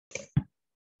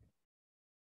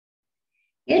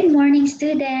Good morning,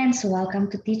 students. Welcome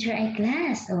to Teacher I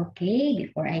class. Okay,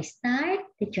 before I start,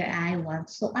 Teacher I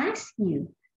wants to ask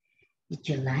you, did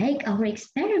you like our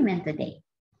experiment today?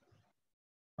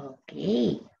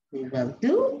 Okay, we will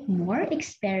do more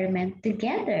experiment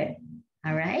together.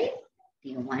 All right?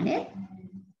 Do you want it?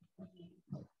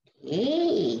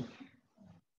 Okay,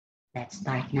 let's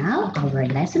start now. Our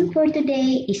lesson for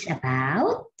today is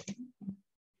about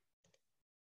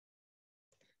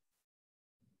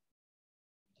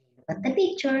look at the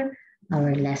picture.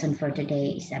 Our lesson for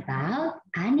today is about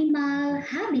animal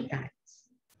habitats.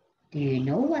 Do you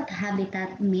know what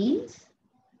habitat means?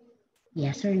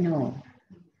 Yes or no?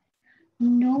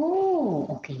 No.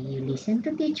 Okay, you listen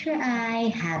to teacher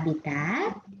I.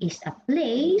 Habitat is a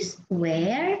place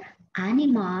where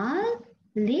animal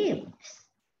lives.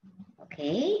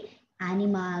 Okay,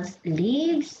 animals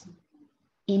lives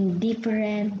in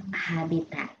different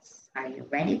habitats. Are you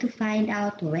ready to find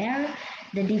out where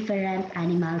the different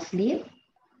animals live?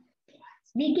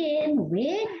 Let's begin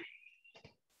with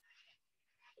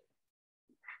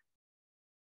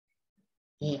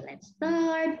okay, let's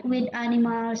start with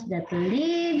animals that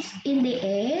lives in the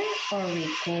air, or we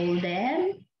call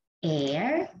them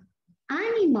air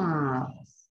animals.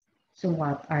 So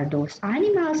what are those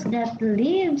animals that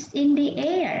lives in the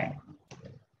air?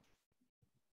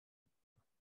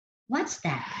 What's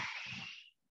that?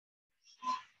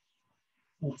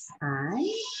 It's an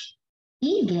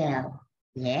eagle.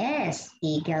 Yes,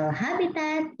 eagle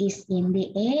habitat is in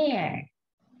the air.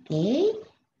 Okay,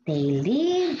 they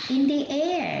live in the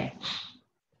air.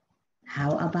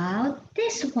 How about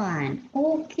this one?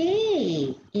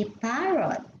 Okay, a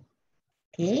parrot.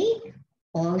 Okay,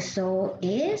 also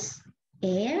is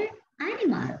air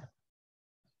animal.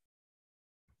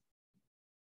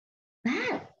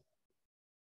 Bat.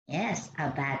 Yes, a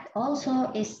bat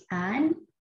also is an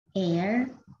air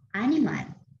animal.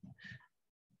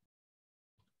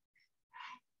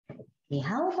 Okay,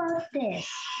 how about this?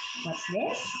 What's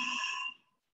this?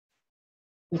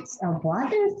 It's a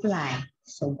butterfly.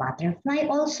 So butterfly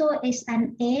also is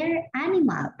an air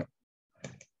animal.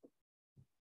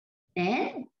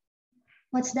 And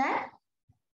what's that?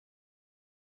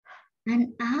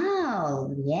 An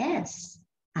owl. Yes.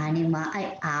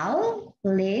 Owl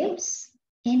lives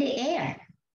in the air.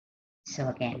 So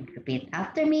again, repeat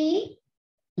after me.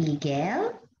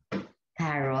 Eagle,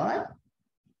 parrot,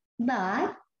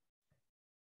 bat,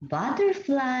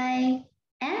 butterfly,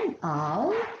 and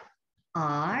owl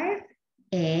are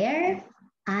air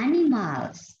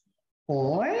animals,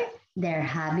 or their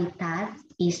habitat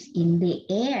is in the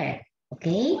air.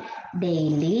 Okay, they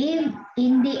live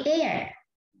in the air.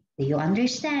 Do you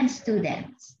understand,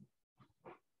 students?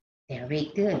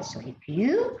 Very good. So if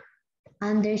you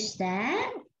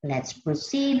understand, let's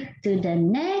proceed to the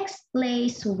next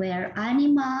place where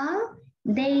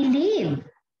they live.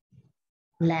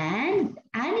 Land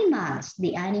animals,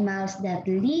 the animals that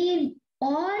live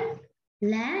on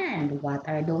land. What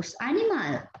are those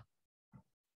animals?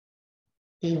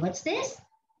 Okay, what's this?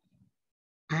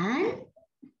 An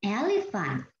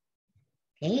elephant.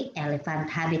 Okay, elephant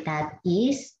habitat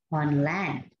is on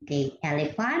land. Okay,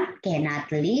 elephant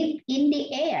cannot live in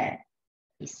the air.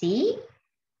 You see,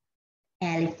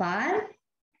 elephant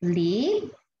live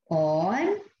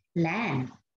on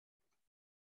land.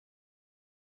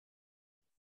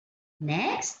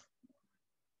 Next,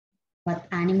 what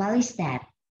animal is that?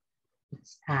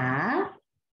 It's a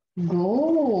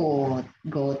goat.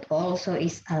 Goat also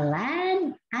is a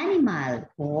land animal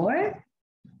or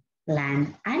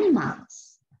land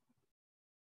animals.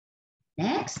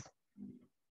 Next,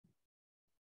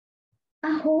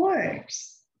 a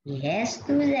horse. Yes,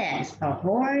 students, a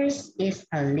horse is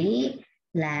a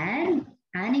land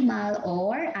animal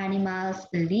or animals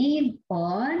live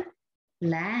on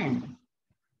land.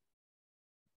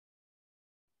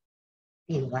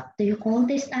 Okay, what do you call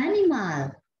this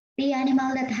animal? The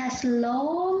animal that has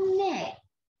long neck.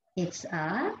 It's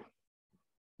a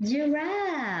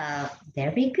giraffe.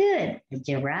 Very good. The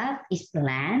giraffe is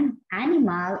land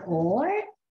animal or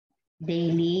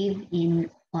they live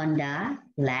on the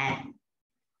land.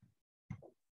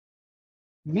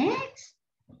 Next,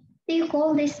 do you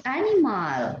call this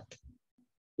animal?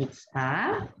 It's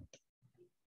a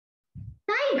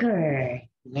tiger.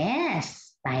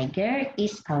 Yes, tiger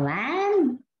is a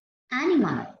land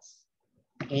animal.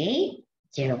 Okay,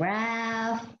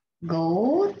 giraffe,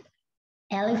 goat,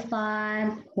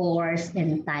 elephant, horse,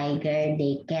 and tiger,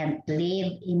 they can't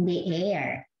live in the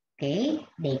air. Okay,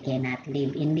 they cannot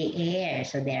live in the air.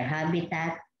 So their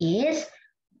habitat is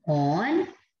on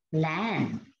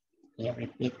land. Okay,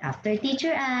 repeat after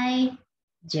teacher I.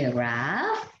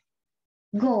 Giraffe,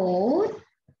 goat,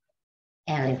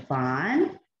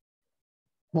 elephant,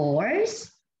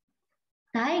 horse,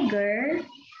 tiger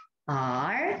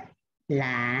are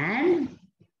land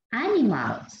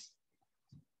animals.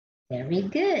 Very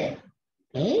good.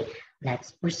 Okay,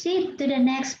 let's proceed to the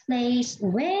next place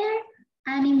where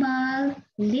animals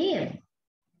live.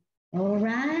 All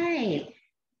right,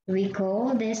 we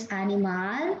call this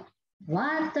animal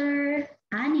water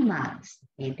animals.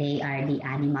 Okay, they are the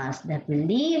animals that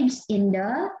lives in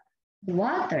the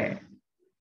water.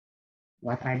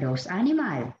 What are those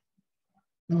animals?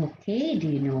 Okay, do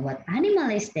you know what animal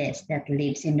is this that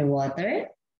lives in the water?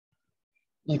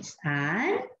 It's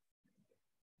an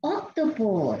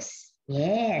octopus.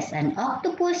 Yes, an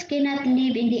octopus cannot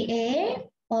live in the air,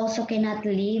 also cannot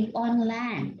live on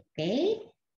land. Okay,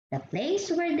 the place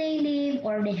where they live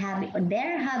or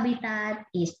their habitat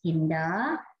is in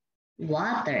the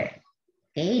water.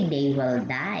 Okay, they will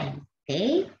die.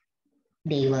 Okay,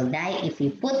 they will die if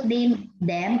you put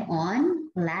them on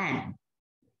land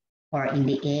or in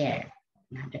the air.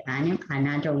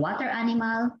 Another water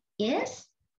animal is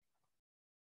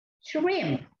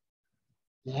shrimp.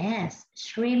 Yes,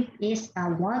 shrimp is a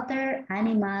water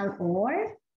animal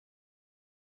or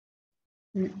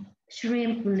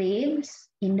shrimp lives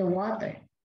in the water.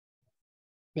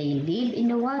 They live in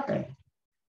the water.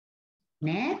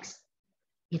 Next,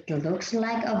 it looks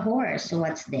like a horse. So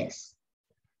what's this?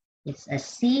 It's a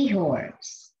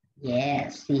seahorse.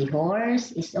 Yes,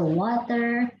 seahorse is a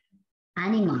water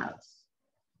animal.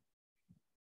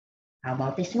 How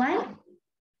about this one?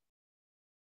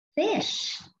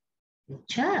 Fish. Good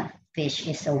job. Fish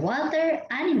is a water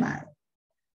animal.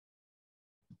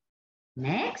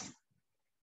 Next,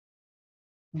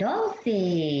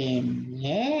 dolphin.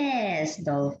 Yes,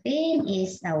 dolphin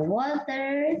is a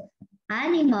water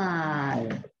animal.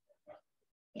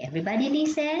 Everybody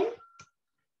listen.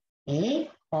 Okay,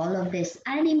 all of these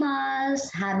animals'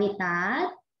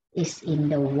 habitat is in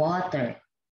the water.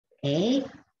 Okay,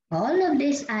 all of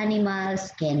these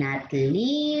animals cannot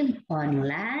live on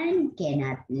land,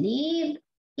 cannot live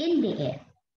in the air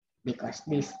because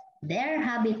their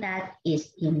habitat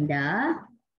is in the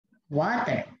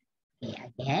water. Okay,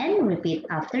 again, repeat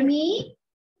after me.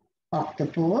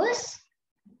 Octopus,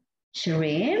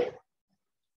 shrimp,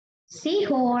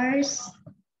 seahorse,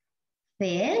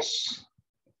 fish,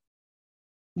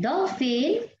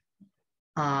 dolphin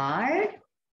are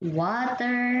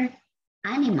water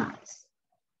animals.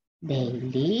 They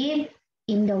live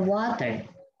in the water.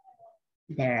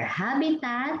 Their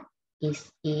habitat is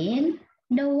in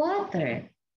the water.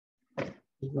 Do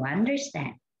you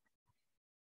understand?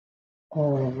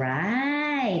 All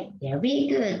right, very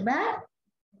good. But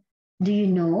do you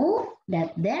know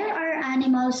that there are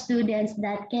animal students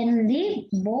that can live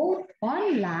both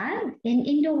on land and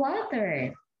in the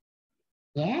water?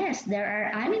 Yes, there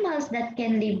are animals that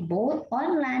can live both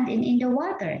on land and in the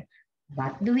water.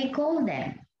 What do we call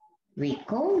them? We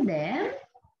call them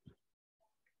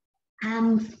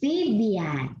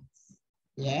amphibians.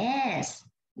 Yes,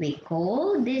 we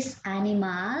call this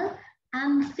animal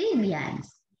amphibians.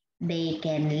 They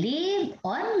can live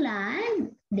on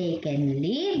land, they can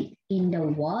live in the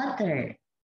water.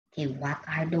 Okay, what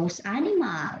are those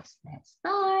animals? Let's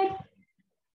start.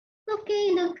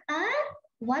 Okay, look at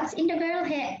what's in the girl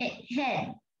head.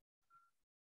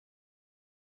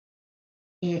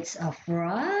 It's a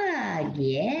frog.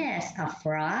 Yes, a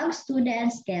frog.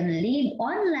 Students can live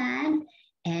on land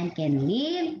and can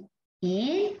live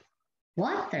in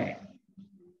water.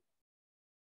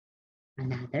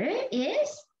 Another is,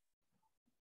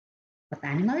 what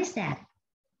animal is that?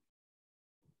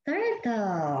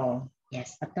 Turtle.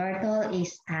 Yes, a turtle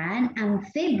is an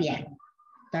amphibian.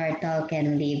 Turtle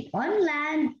can live on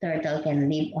land, turtle can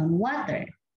live on water.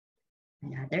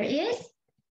 Another is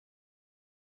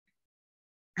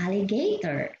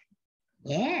alligator.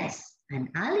 Yes,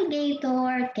 an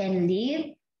alligator can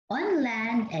live on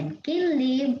land and can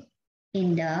live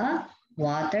in the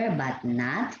water, but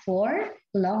not for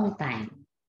long time.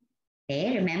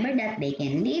 Okay, remember that they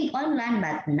can live on land,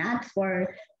 but not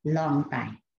for long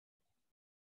time.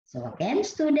 So again,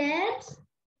 students,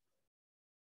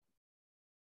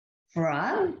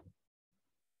 frog,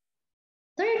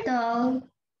 turtle,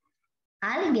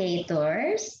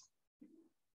 alligators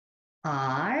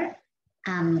are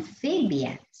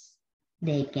amphibians.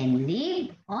 They can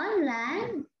live on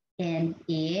land and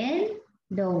in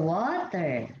the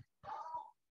water.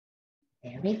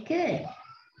 Very good.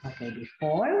 Okay,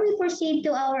 before we proceed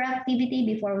to our activity,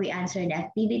 before we answer the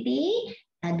activity,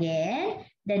 again,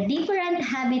 the different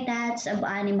habitats of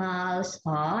animals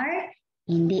are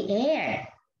in the air.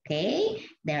 Okay,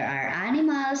 there are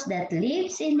animals that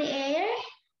lives in the air.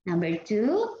 Number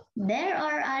two, there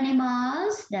are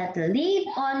animals that live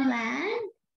on land.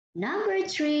 Number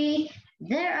 3,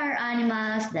 there are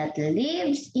animals that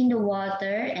lives in the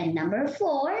water. And number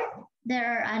 4,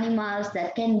 there are animals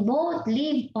that can both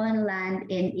live on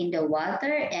land and in the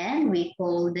water. And we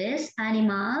call these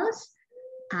animals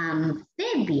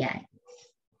amphibians.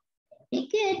 Very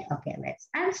good. Okay, let's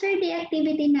answer the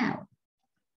activity now.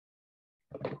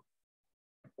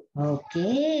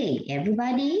 Okay,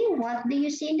 everybody, what do you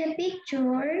see in the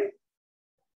picture?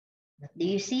 What do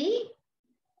you see?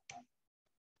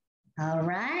 All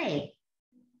right,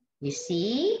 you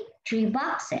see 3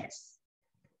 boxes.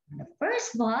 In the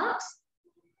first box,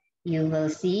 you will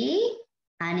see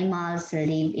animals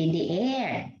live in the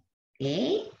air.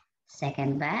 Okay,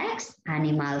 second box,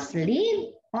 animals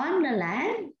live on the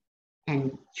land.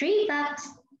 And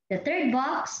the third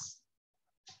box,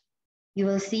 you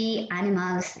will see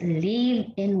animals live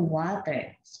in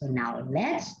water. So now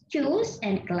let's choose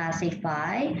and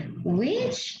classify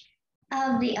which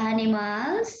of the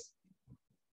animals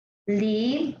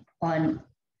live on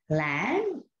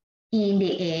land, in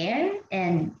the air,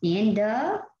 and in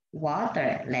the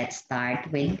water. Let's start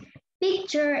with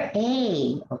picture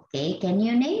A. Okay, can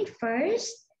you name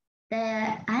first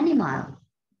the animal?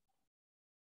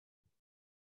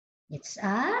 It's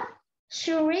a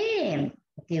shrimp.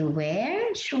 Okay,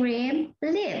 where shrimp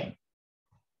live?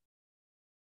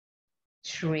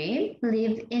 Shrimp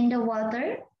live in the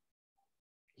water.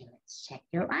 Okay, let's check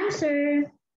your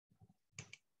answer.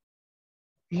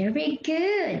 Very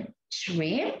good.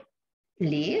 Shrimp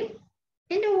live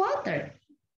in the water.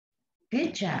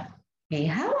 Good job. Okay,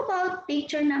 how about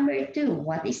picture number 2?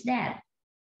 What is that?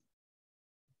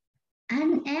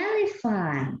 An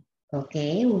elephant.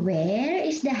 Okay, where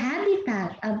is the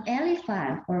habitat of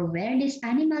elephant or where this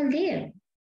animal live?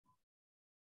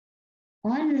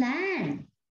 On land.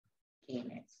 Okay,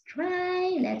 let's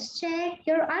try. Let's check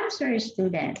your answers,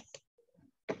 students.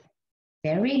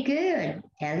 Very good.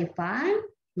 Elephant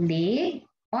live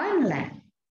on land.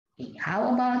 Okay,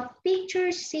 how about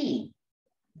picture C?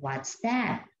 What's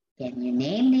that? Can you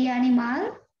name the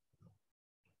animal?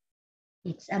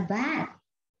 It's a bat.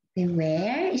 Okay,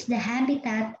 where is the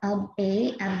habitat of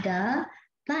the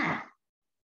bat?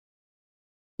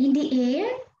 In the air?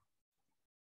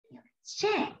 Let's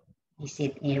check. Is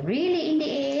it really in the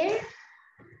air?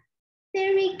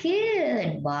 Very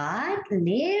good. Bat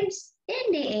lives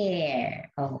in the air.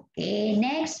 Okay,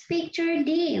 next picture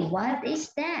D. What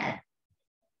is that?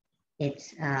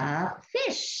 It's a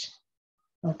fish.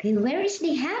 Okay, where is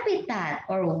the habitat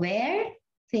or where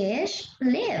fish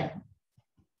live?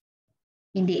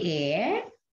 In the air,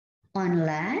 on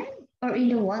land, or in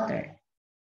the water?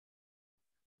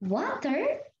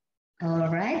 Water? All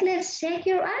right, let's check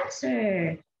your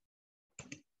answer.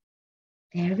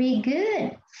 Very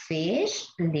good. Fish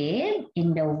live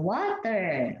in the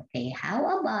water. Okay,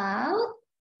 how about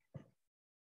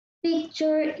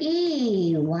picture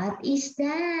E? What is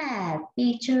that?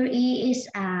 Picture E is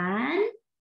an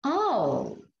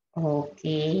owl.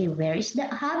 Okay, where is the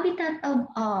habitat of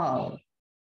owl?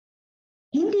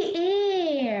 In the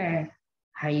air.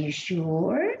 Are you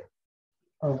sure?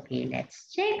 Okay, let's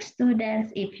check,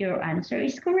 students, if your answer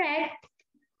is correct.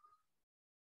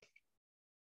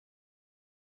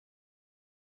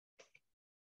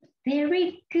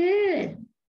 Very good.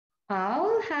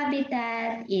 Owl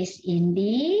habitat is in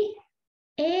the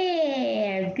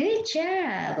air. Good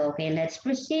job. Okay, let's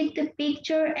proceed to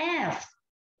picture F.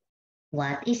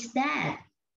 What is that?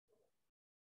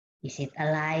 Is it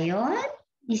a lion?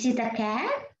 Is it a cat?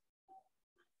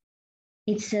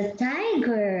 It's a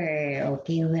tiger.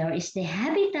 Okay, where is the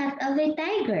habitat of a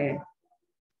tiger?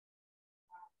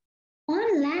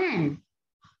 On land.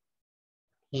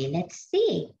 Okay, let's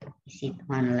see. Is it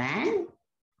on land?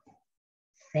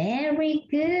 Very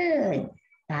good.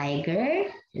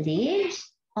 Tiger lives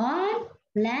on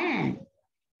land.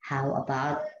 How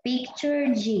about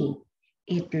picture G?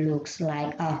 It looks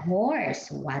like a horse.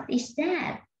 What is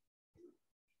that?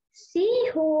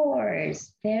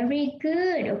 Seahorse. Very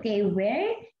good. Okay,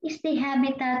 where is the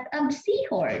habitat of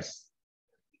seahorse?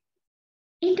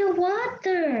 In the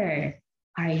water.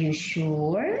 Are you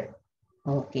sure?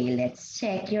 Okay, let's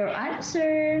check your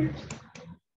answer.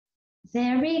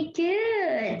 Very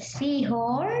good.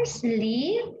 Seahorse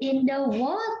live in the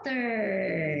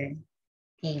water.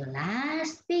 Okay,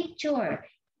 last picture.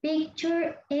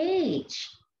 Picture H.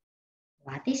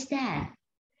 What is that?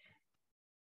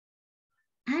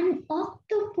 An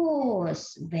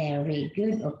octopus. Very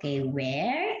good. Okay,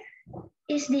 where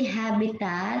is the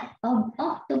habitat of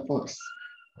octopus?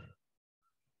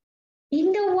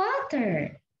 In the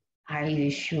water. Are you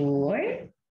sure?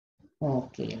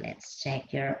 Okay, let's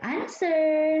check your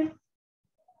answer.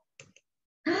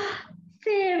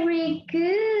 Very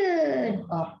good.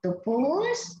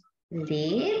 Octopus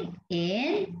live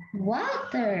in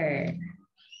water.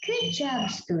 Good job,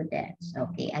 students.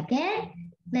 Okay,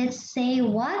 again, let's say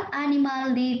what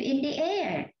animal live in the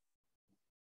air?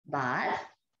 Bat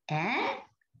and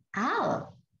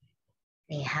owl.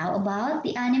 Okay, how about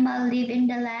the animal live in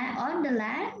the land, on the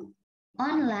land?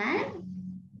 On land,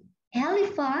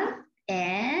 elephant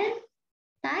and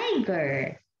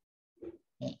tiger.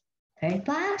 Okay. Third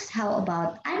box, how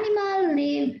about animal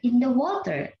live in the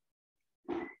water?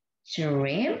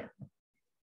 Shrimp,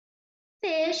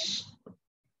 fish,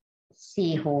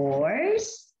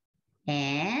 seahorse,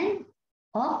 and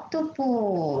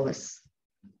octopus.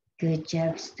 Good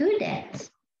job,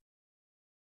 students.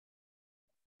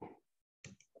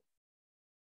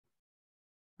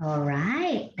 All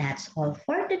right, that's all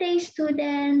for today,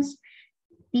 students.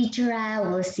 Teacher, I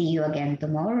will see you again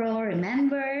tomorrow.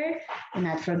 Remember, do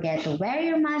not forget to wear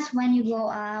your mask when you go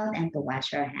out and to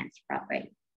wash your hands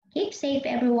properly. Keep safe,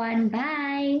 everyone.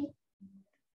 Bye.